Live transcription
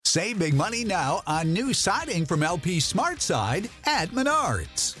Save big money now on new siding from LP SmartSide at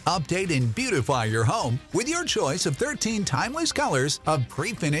Menards. Update and beautify your home with your choice of 13 timeless colors of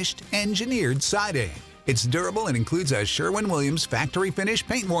pre-finished engineered siding. It's durable and includes a Sherwin-Williams factory finish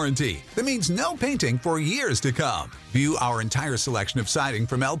paint warranty that means no painting for years to come. View our entire selection of siding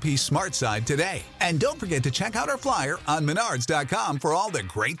from LP SmartSide today. And don't forget to check out our flyer on Menards.com for all the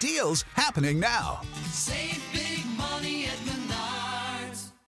great deals happening now. Save big money at Menards.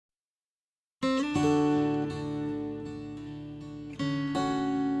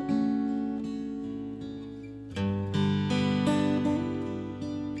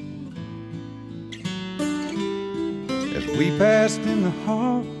 As we passed in the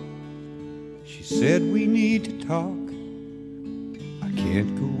hall, she said we need to talk. I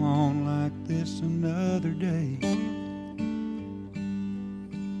can't go on like this another day.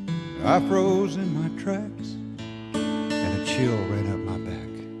 I froze in my tracks and a chill ran up my back,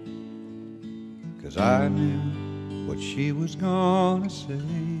 'cause I knew what she was gonna say.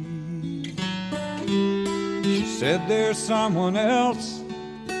 She said there's someone else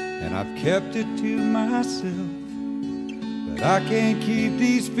and I've kept it to myself. I can't keep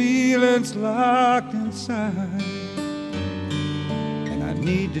these feelings locked inside. And I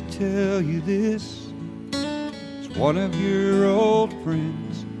need to tell you this. It's one of your old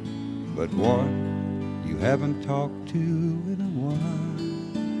friends, but one you haven't talked to in a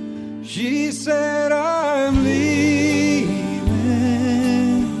while. She said, I'm leaving,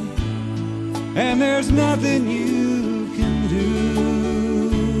 and there's nothing you can do.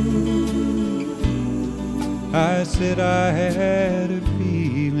 I said I had a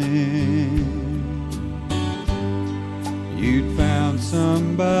feeling you'd found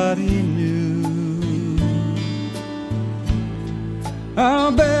somebody new.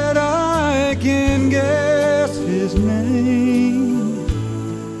 I'll bet I can guess his name,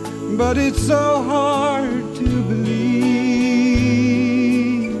 but it's so hard to believe.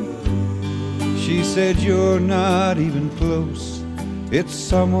 She said you're not even close, it's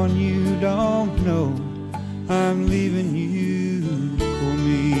someone you don't know. I'm leaving you for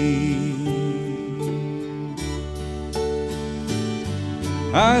me.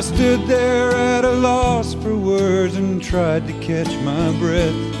 I stood there at a loss for words and tried to catch my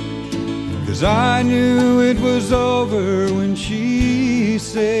breath, 'cause I knew it was over when she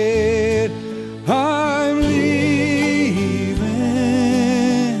said, I'm leaving,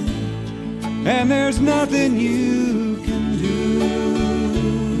 and there's nothing you can do.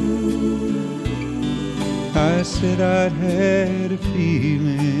 I said I'd had a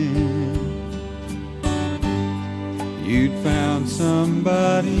feeling you'd found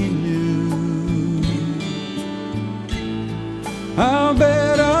somebody new. I'll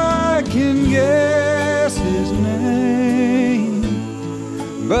bet I can guess his name,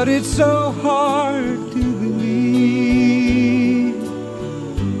 but it's so hard to believe.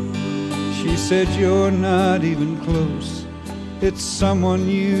 She said you're not even close, it's someone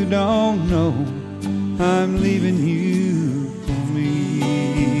you don't know. I'm leaving you for me.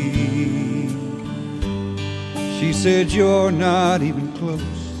 She said you're not even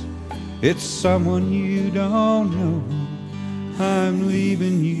close, it's someone you don't know. I'm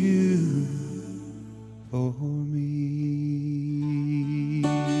leaving you for me.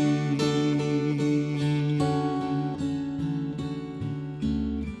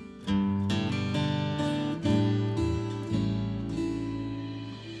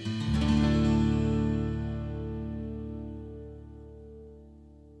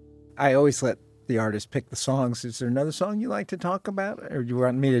 I always let the artist pick the songs. Is there another song you like to talk about, or do you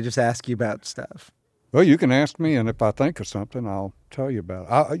want me to just ask you about stuff? Well, you can ask me, and if I think of something, I'll tell you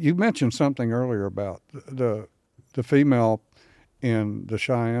about it. You mentioned something earlier about the female in the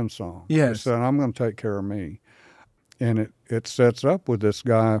Cheyenne song. Yes. So I'm going to take care of me. And it sets up with this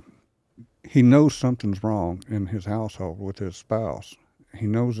guy. He knows something's wrong in his household with his spouse. He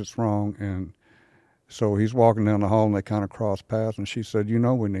knows it's wrong, and so he's walking down the hall, and they kind of cross paths, and she said,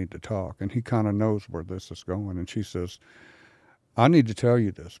 we need to talk. And he kind of knows where this is going. And she says, I need to tell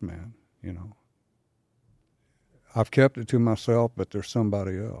you this, man, I've kept it to myself, but there's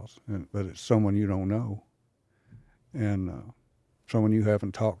somebody else, but it's someone you don't know, and someone you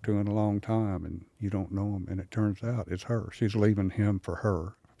haven't talked to in a long time, and you don't know him, and it turns out it's her. She's leaving him for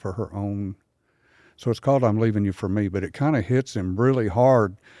her own. So it's called I'm Leaving You for Me, but it kind of hits him really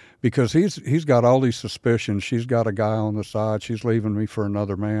hard because he's got all these suspicions. She's got a guy on the side. She's leaving me for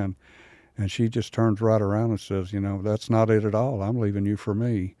another man. And she just turns right around and says, that's not it at all. I'm leaving you for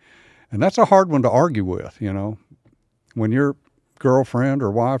me. And that's a hard one to argue with, When your girlfriend or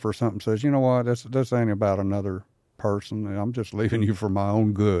wife or something says, you know what, this ain't about another person, and I'm just leaving you for my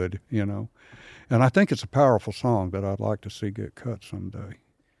own good, you know. And I think it's a powerful song that I'd like to see get cut someday.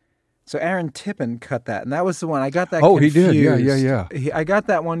 So Aaron Tippin cut that, and that was the one I got that. Oh, confused. he did. Yeah. I got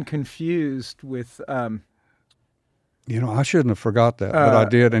that one confused with. You know, I shouldn't have forgot that, but I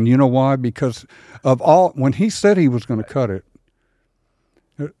did. And you know why? Because of all, when he said he was going to cut it,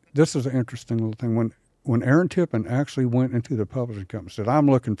 this is an interesting little thing. When Aaron Tippin actually went into the publishing company and said, I'm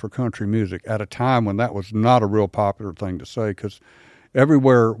looking for country music, at a time when that was not a real popular thing to say, because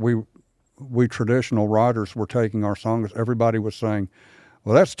everywhere we traditional writers were taking our songs, everybody was saying,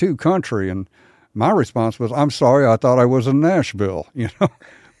 well, that's too country. And my response was, I'm sorry, I thought I was in Nashville, you know.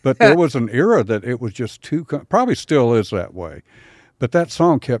 But there was an era that it was just too, probably still is that way. But that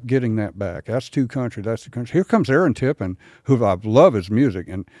song kept getting that back. That's too country, that's too country. Here comes Aaron Tippin, who I love his music,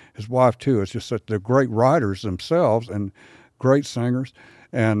 and his wife too. It's just that they're great writers themselves and great singers.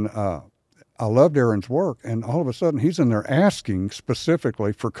 And I loved Aaron's work. And all of a sudden, he's in there asking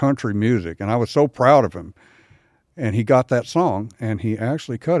specifically for country music. And I was so proud of him. And he got that song, and he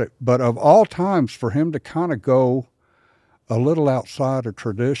actually cut it. But of all times, for him to kind of go a little outside of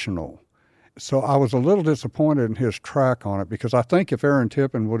traditional, so I was a little disappointed in his track on it, because I think if Aaron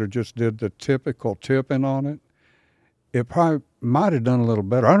Tippin would have just did the typical Tippin on it, it probably might have done a little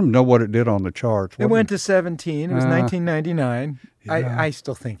better. I don't even know what it did on the charts. It went to 17. It was 1999. Yeah. I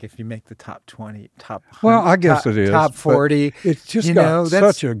still think if you make the top 20, top 100, well, I guess it is top 40. It's just got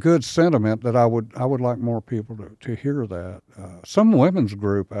such a good sentiment that I would like more people to hear that. Some women's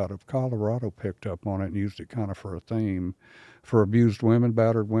group out of Colorado picked up on it and used it kind of for a theme for abused women,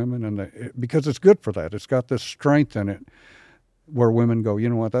 battered women, and because it's good for that. It's got this strength in it where women go, you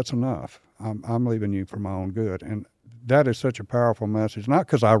know what, that's enough. I'm leaving you for my own good. And that is such a powerful message, not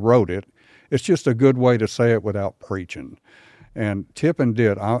because I wrote it. It's just a good way to say it without preaching. And Tippin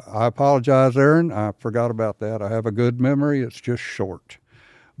did. I apologize, Aaron. I forgot about that. I have a good memory. It's just short.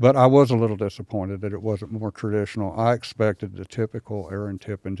 But I was a little disappointed that it wasn't more traditional. I expected the typical Aaron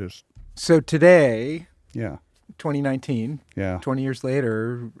Tippin just... So today, yeah, 2019, yeah, 20 years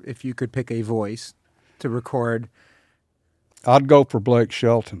later, if you could pick a voice to record... I'd go for Blake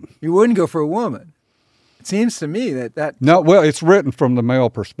Shelton. You wouldn't go for a woman. It seems to me that... No, well, it's written from the male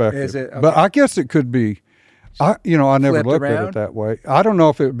perspective. Is it? Okay. But I guess it could be... I never looked at it that way. I don't know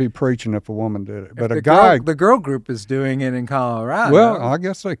if it would be preaching if a woman did it, but a guy... the girl group is doing it in Colorado. Well, I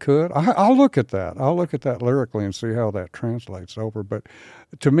guess they could. I'll look at that. I'll look at that lyrically and see how that translates over. But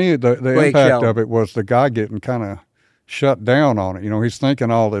to me, the impact of it was the guy getting kind of shut down on it. You know, he's thinking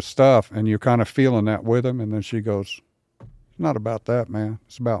all this stuff, and you're kind of feeling that with him, and then she goes, it's not about that, man.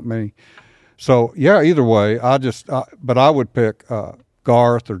 It's about me. So, yeah, either way, but I would pick...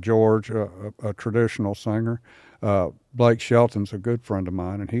 Garth or George, a traditional singer. Blake Shelton's a good friend of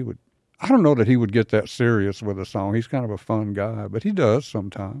mine, and I don't know that he would get that serious with a song. He's kind of a fun guy, but he does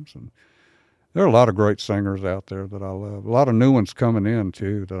sometimes. And there are a lot of great singers out there that I love. A lot of new ones coming in,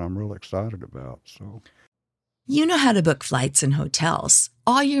 too, that I'm real excited about. So, You know how to book flights and hotels.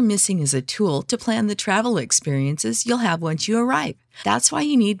 All you're missing is a tool to plan the travel experiences you'll have once you arrive. That's why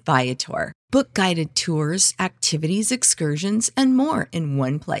you need Viator. Book guided tours, activities, excursions, and more in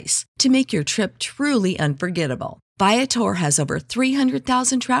one place to make your trip truly unforgettable. Viator has over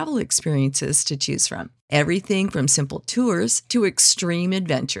 300,000 travel experiences to choose from. Everything from simple tours to extreme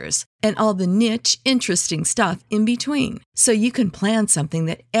adventures and all the niche, interesting stuff in between. So you can plan something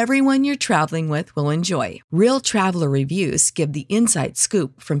that everyone you're traveling with will enjoy. Real traveler reviews give the inside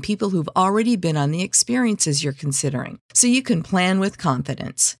scoop from people who've already been on the experiences you're considering. So you can plan with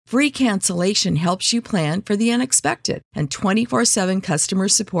confidence. Free cancellation helps you plan for the unexpected. And 24/7 customer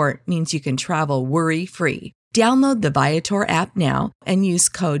support means you can travel worry-free. Download the Viator app now and use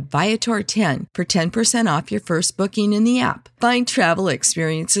code Viator10 for 10% off your first booking in the app. Find travel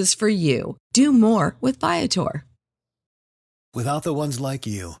experiences for you. Do more with Viator. Without the ones like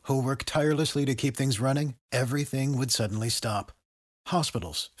you, who work tirelessly to keep things running, everything would suddenly stop.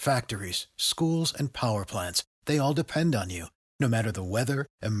 Hospitals, factories, schools, and power plants, they all depend on you. No matter the weather,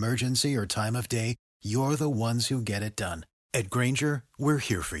 emergency, or time of day, you're the ones who get it done. At Grainger, we're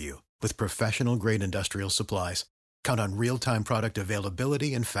here for you. With professional-grade industrial supplies, count on real-time product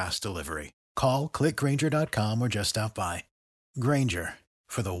availability and fast delivery. Call, click Grainger.com, or just stop by. Grainger,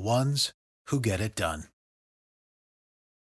 for the ones who get it done.